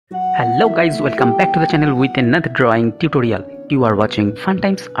Hello guys, welcome back to the channel with another drawing tutorial. You are watching Fun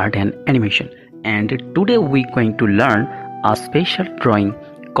Times Art and Animation, and today we're going to learn a special drawing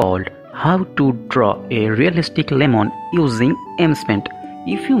called how to draw a realistic lemon using MS Paint.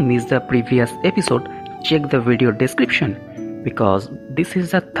 If you missed the previous episode, check the video description because this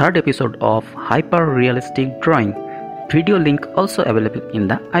is the third episode of hyper realistic drawing. Video link also available in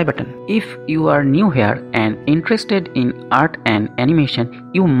the I button. If you are new here and interested in art and animation,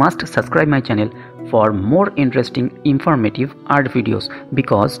 you must subscribe my channel for more interesting informative art videos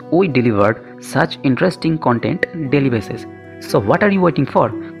because we delivered such interesting content daily basis. So what are you waiting for?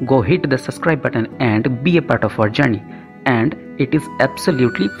 Go hit the subscribe button and be a part of our journey, and it is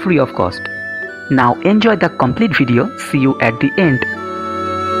absolutely free of cost. Now enjoy the complete video. See you at the end.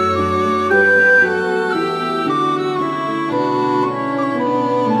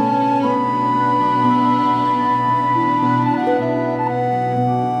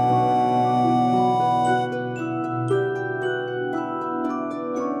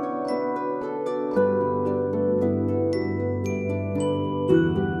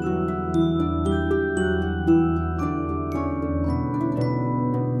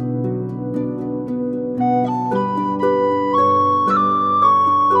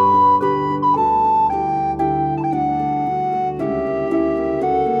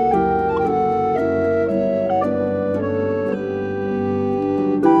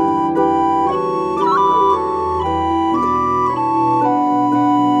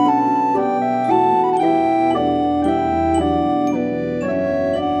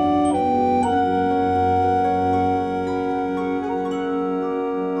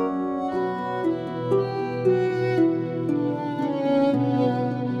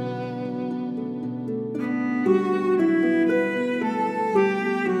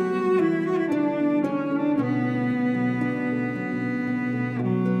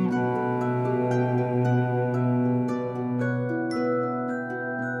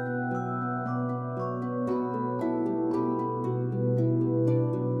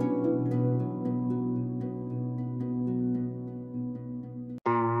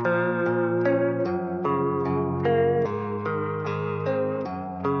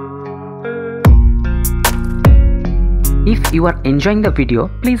 If you are enjoying the video,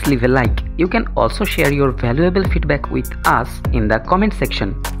 please leave a like. You can also share your valuable feedback with us in the comment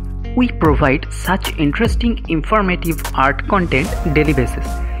section. We provide such interesting informative art content daily basis.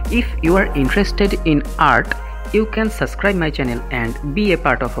 If you are interested in art, you can subscribe my channel and be a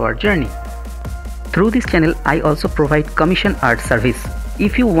part of our journey. Through this channel, I also provide commission art service.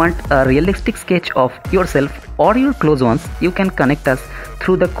 If you want a realistic sketch of yourself or your close ones, you can connect us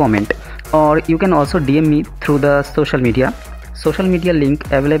through the comment, or you can also DM me through the social media link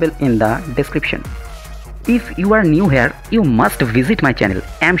available in the description. If you are new here, you must visit my channel.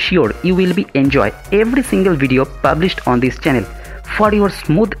 I am sure you will be enjoy every single video published on this channel. For your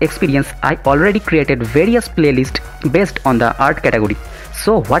smooth experience, I already created various playlists based on the art category.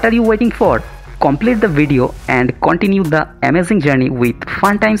 So what are you waiting for? Complete the video and continue the amazing journey with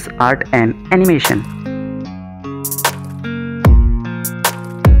Fun Times Art and Animation.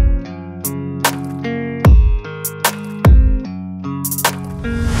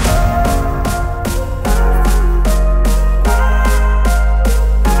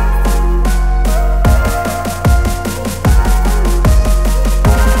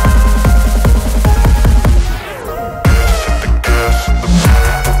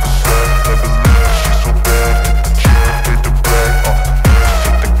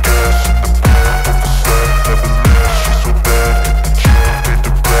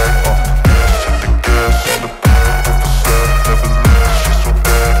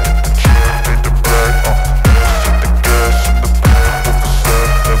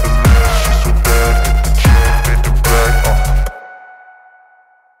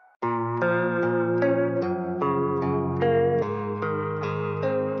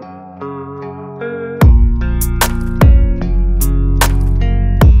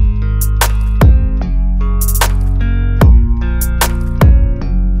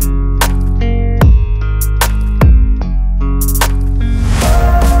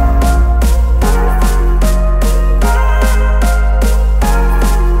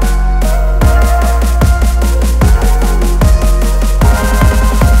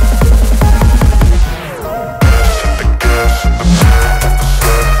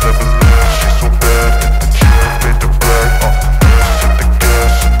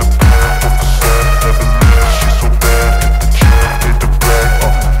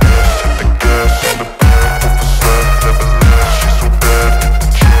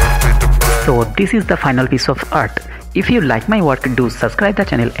 So this is the final piece of art. If you like my work, do subscribe the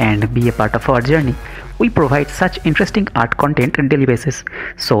channel and be a part of our journey. We provide such interesting art content on daily basis.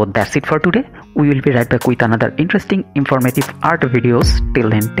 So that's it for today. We will be right back with another interesting, informative art videos. Till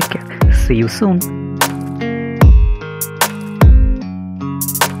then, take care. See you soon.